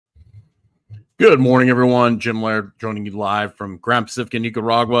Good morning, everyone. Jim Laird joining you live from Gran Pacifica,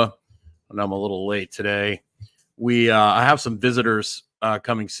 Nicaragua. I know I'm a little late today. I have some visitors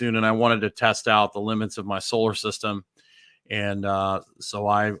coming soon, and I wanted to test out the limits of my solar system. And so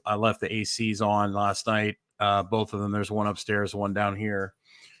I left the ACs on last night, both of them. There's one upstairs, one down here.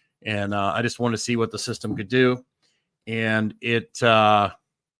 And I just wanted to see what the system could do. And it failed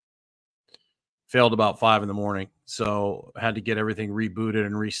about 5 in the morning. So I had to get everything rebooted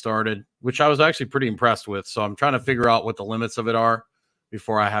and restarted, which I was actually pretty impressed with. So I'm trying to figure out what the limits of it are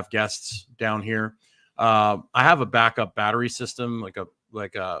before I have guests down here. I have a backup battery system, like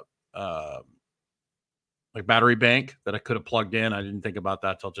battery bank that I could have plugged in. I didn't think about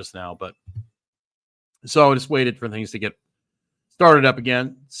that till just now, but so I just waited for things to get started up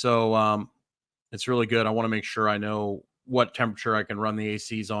again. So it's really good. I want to make sure I know what temperature I can run the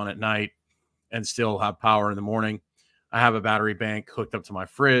ACs on at night and still have power in the morning. I have a battery bank hooked up to my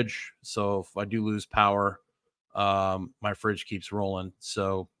fridge. So if I do lose power, my fridge keeps rolling.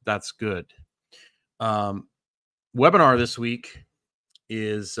 So that's good. Webinar this week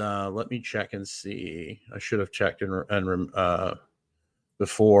is, let me check and see. I should have checked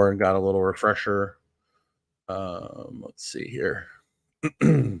before and got a little refresher. Let's see here.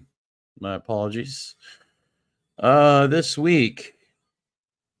 My apologies. This week,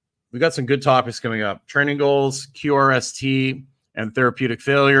 we got some good topics coming up. Training goals, QRST, and therapeutic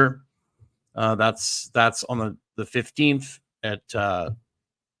failure. That's on the 15th at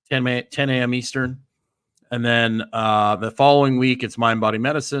 10 a.m. Eastern. And then the following week, it's mind body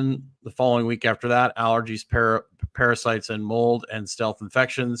medicine. The following week after that, allergies, parasites, and mold and stealth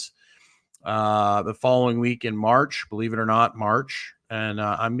infections. The following week in March, believe it or not, March. And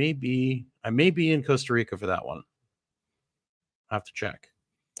I may be in Costa Rica for that one. I have to check.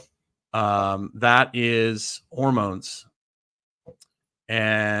 That is hormones.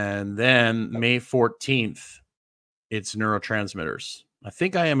 And then May 14th, it's neurotransmitters. I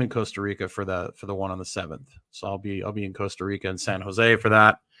think I am in Costa Rica for the one on the 7th. So I'll be in Costa Rica and San Jose for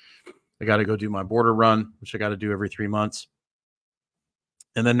that. I got to go do my border run, which I got to do every 3 months.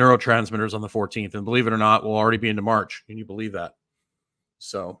 And then neurotransmitters on the 14th. And believe it or not, we'll already be into March. Can you believe that?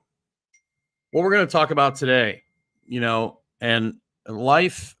 So what we're going to talk about today, and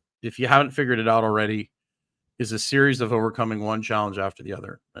life, if you haven't figured it out already, is a series of overcoming one challenge after the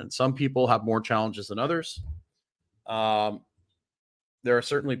other. And some people have more challenges than others. There are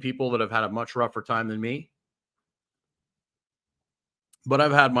certainly people that have had a much rougher time than me. But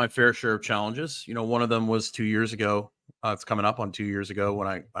I've had my fair share of challenges. One of them was 2 years ago. It's coming up on 2 years ago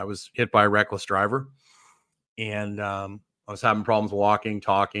when I was hit by a reckless driver. And I was having problems walking,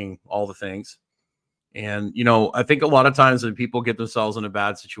 talking, all the things. And, I think a lot of times when people get themselves in a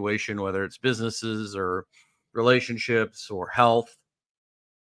bad situation, whether it's businesses or relationships or health,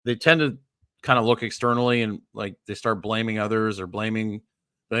 they tend to kind of look externally and like they start blaming others or blaming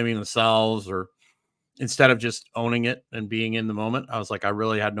themselves, or instead of just owning it and being in the moment. I was like, I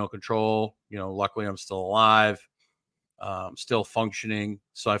really had no control. Luckily I'm still alive, still functioning.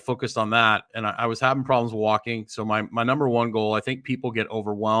 So I focused on that, and I was having problems walking. So my number one goal, I think people get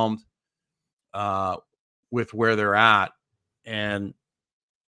overwhelmed with where they're at, and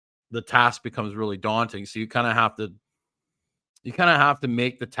the task becomes really daunting. So you kind of have to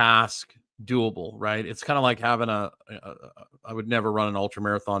make the task doable, right? It's kind of like having I would never run an ultra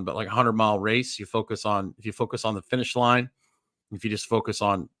marathon, but like a 100-mile race, if you focus on the finish line, if you just focus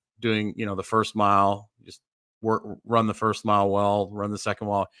on doing, the first mile, just run the first mile well, run the second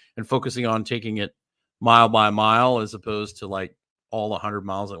mile, and focusing on taking it mile by mile as opposed to like all 100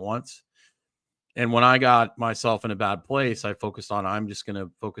 miles at once. And when I got myself in a bad place, I'm just going to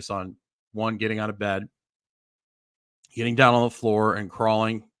focus on one, getting out of bed, getting down on the floor and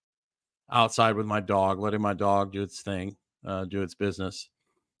crawling outside with my dog, letting my dog do its thing, do its business,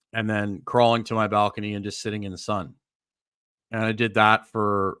 and then crawling to my balcony and just sitting in the sun. And I did that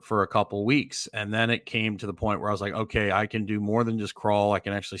for a couple weeks. And then it came to the point where I was like, okay, I can do more than just crawl. I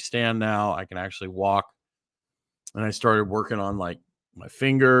can actually stand now. I can actually walk. And I started working on like my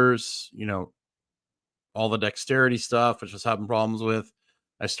fingers, all the dexterity stuff, which I was having problems with.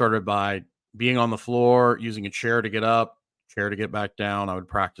 I started by being on the floor, using a chair to get up, chair to get back down. I would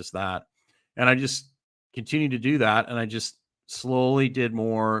practice that. And I just continued to do that. And I just slowly did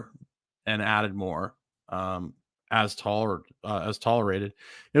more and added more as tolerated.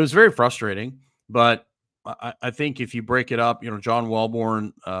 It was very frustrating, but I think if you break it up, John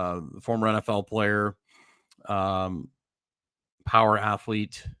Wellborn, the former NFL player, power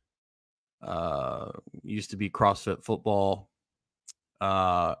athlete, used to be CrossFit football,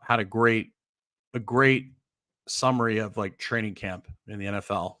 had a great summary of like training camp in the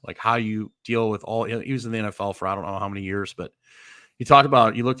NFL, like how you deal with all. He was in the NFL for I don't know how many years, but he talked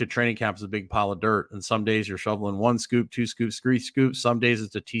about, you looked at training camp as a big pile of dirt, and some days you're shoveling 1 scoop, 2 scoops, 3 scoops. Some days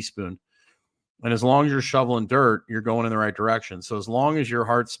it's a teaspoon. And as long as you're shoveling dirt, you're going in the right direction. So as long as your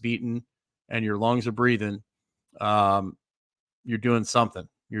heart's beating and your lungs are breathing, you're doing something.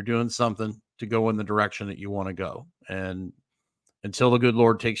 You're doing something to go in the direction that you want to go. And until the good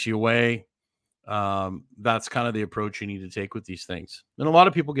Lord takes you away, that's kind of the approach you need to take with these things. And a lot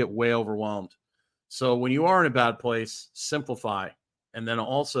of people get way overwhelmed. So when you are in a bad place, simplify, and then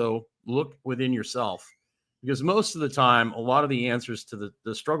also look within yourself, because most of the time, a lot of the answers to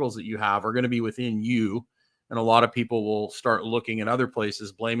the struggles that you have are going to be within you. And a lot of people will start looking in other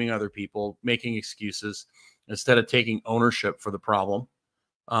places, blaming other people, making excuses instead of taking ownership for the problem.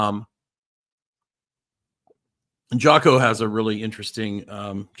 And Jocko has a really interesting,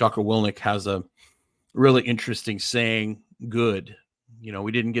 Jocko Willink has a really interesting saying, good.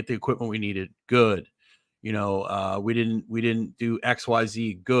 We didn't get the equipment we needed. Good. We didn't do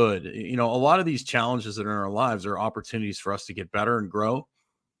XYZ. Good. A lot of these challenges that are in our lives are opportunities for us to get better and grow.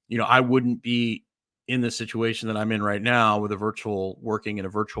 I wouldn't be in the situation that I'm in right now with working in a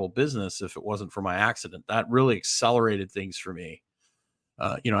virtual business if it wasn't for my accident. That really accelerated things for me.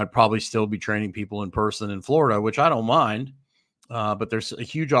 I'd probably still be training people in person in Florida, which I don't mind. But there's a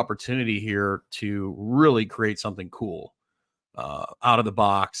huge opportunity here to really create something cool, out of the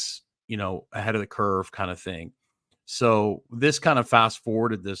box, ahead of the curve kind of thing. So this kind of fast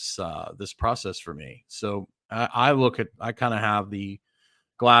forwarded this process for me. So I kind of have the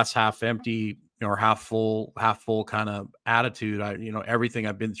glass half empty or half full kind of attitude. Everything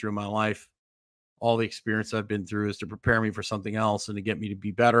I've been through in my life, all the experience I've been through is to prepare me for something else and to get me to be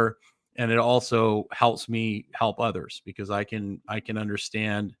better. And it also helps me help others because I can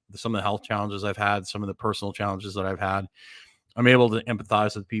understand some of the health challenges I've had, some of the personal challenges that I've had. I'm able to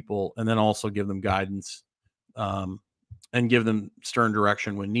empathize with people and then also give them guidance, and give them stern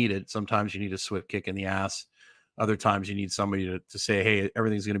direction when needed. Sometimes you need a swift kick in the ass. Other times you need somebody to say, hey,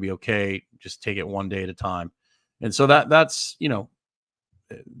 everything's going to be okay. Just take it one day at a time. And so that's,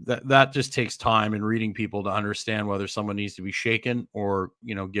 that just takes time and reading people to understand whether someone needs to be shaken or,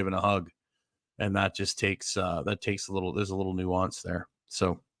 given a hug. And that just takes, there's a little nuance there.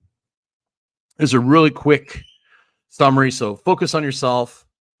 So there's a really quick summary. So focus on yourself.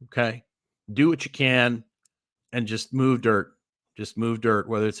 Okay. Do what you can and just move dirt. Just move dirt,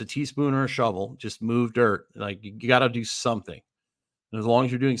 whether it's a teaspoon or a shovel, just move dirt. Like you got to do something. And as long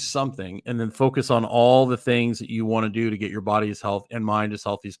as you're doing something, and then focus on all the things that you want to do to get your body as healthy and mind as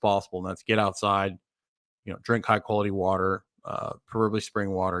healthy as possible. And that's get outside, drink high quality water, preferably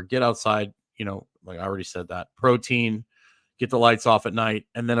spring water, get outside, like I already said that, protein, get the lights off at night.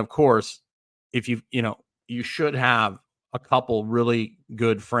 And then of course, if you should have a couple really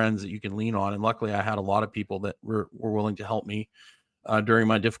good friends that you can lean on. And luckily I had a lot of people that were willing to help me during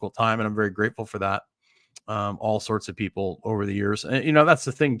my difficult time. And I'm very grateful for that. All sorts of people over the years. And, that's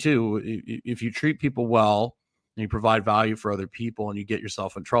the thing too. If you treat people well and you provide value for other people and you get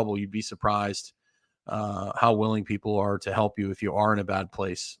yourself in trouble, you'd be surprised how willing people are to help you if you are in a bad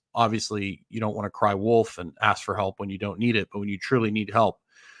place. Obviously, you don't want to cry wolf and ask for help when you don't need it. But when you truly need help,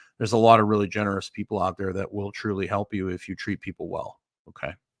 there's a lot of really generous people out there that will truly help you if you treat people well.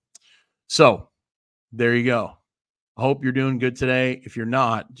 Okay. So there you go. I hope you're doing good today. If you're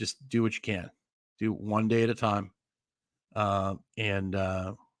not, just do what you can. Do one day at a time, and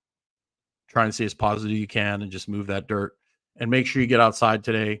try and stay as positive as you can and just move that dirt and make sure you get outside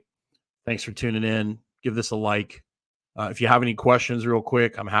today. Thanks for tuning in. Give this a like. If you have any questions real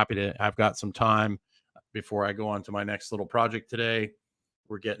quick, I've got some time before I go on to my next little project today.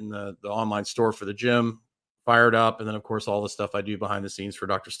 We're getting the online store for the gym fired up. And then of course, all the stuff I do behind the scenes for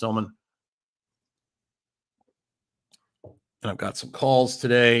Dr. Stillman. And I've got some calls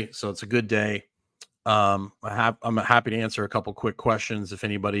today, so it's a good day. I'm happy to answer a couple quick questions if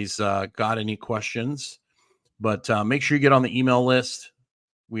anybody's got any questions, but make sure you get on the email list.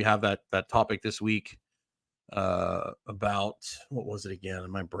 We have that topic this week about, what was it again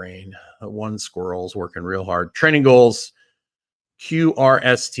in my brain? One squirrel's working real hard. Training goals,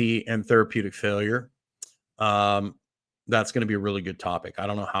 QRST, and therapeutic failure. That's going to be a really good topic. I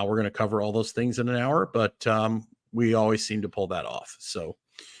don't know how we're going to cover all those things in an hour, but we always seem to pull that off. So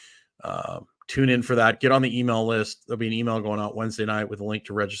tune in for that. Get on the email list. There'll be an email going out Wednesday night with a link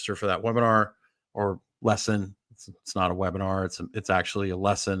to register for that webinar or lesson. It's not a webinar. It's actually a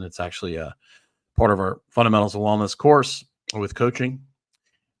lesson. It's actually a part of our Fundamentals of Wellness course with coaching.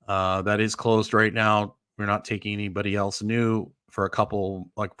 That is closed right now. We're not taking anybody else new for a couple,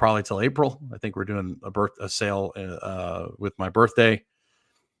 like probably till April. I think we're doing a sale with my birthday.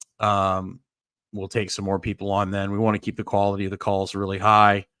 We'll take some more people on then. We want to keep the quality of the calls really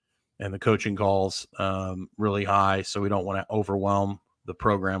high and the coaching calls really high. So we don't want to overwhelm the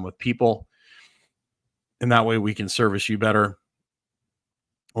program with people. And that way we can service you better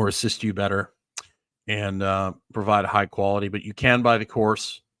or assist you better and provide a high quality. But you can buy the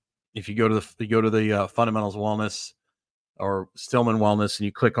course. If you go to the Fundamentals Wellness or Stillman Wellness and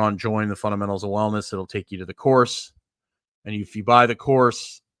you click on join the Fundamentals of Wellness, it'll take you to the course. And if you buy the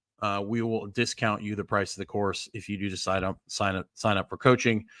course, we will discount you the price of the course if you do decide to sign up for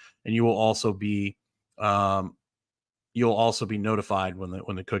coaching, and you will also be notified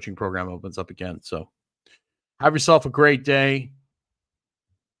when the coaching program opens up again. So have yourself a great day.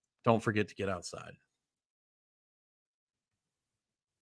 Don't forget to get outside.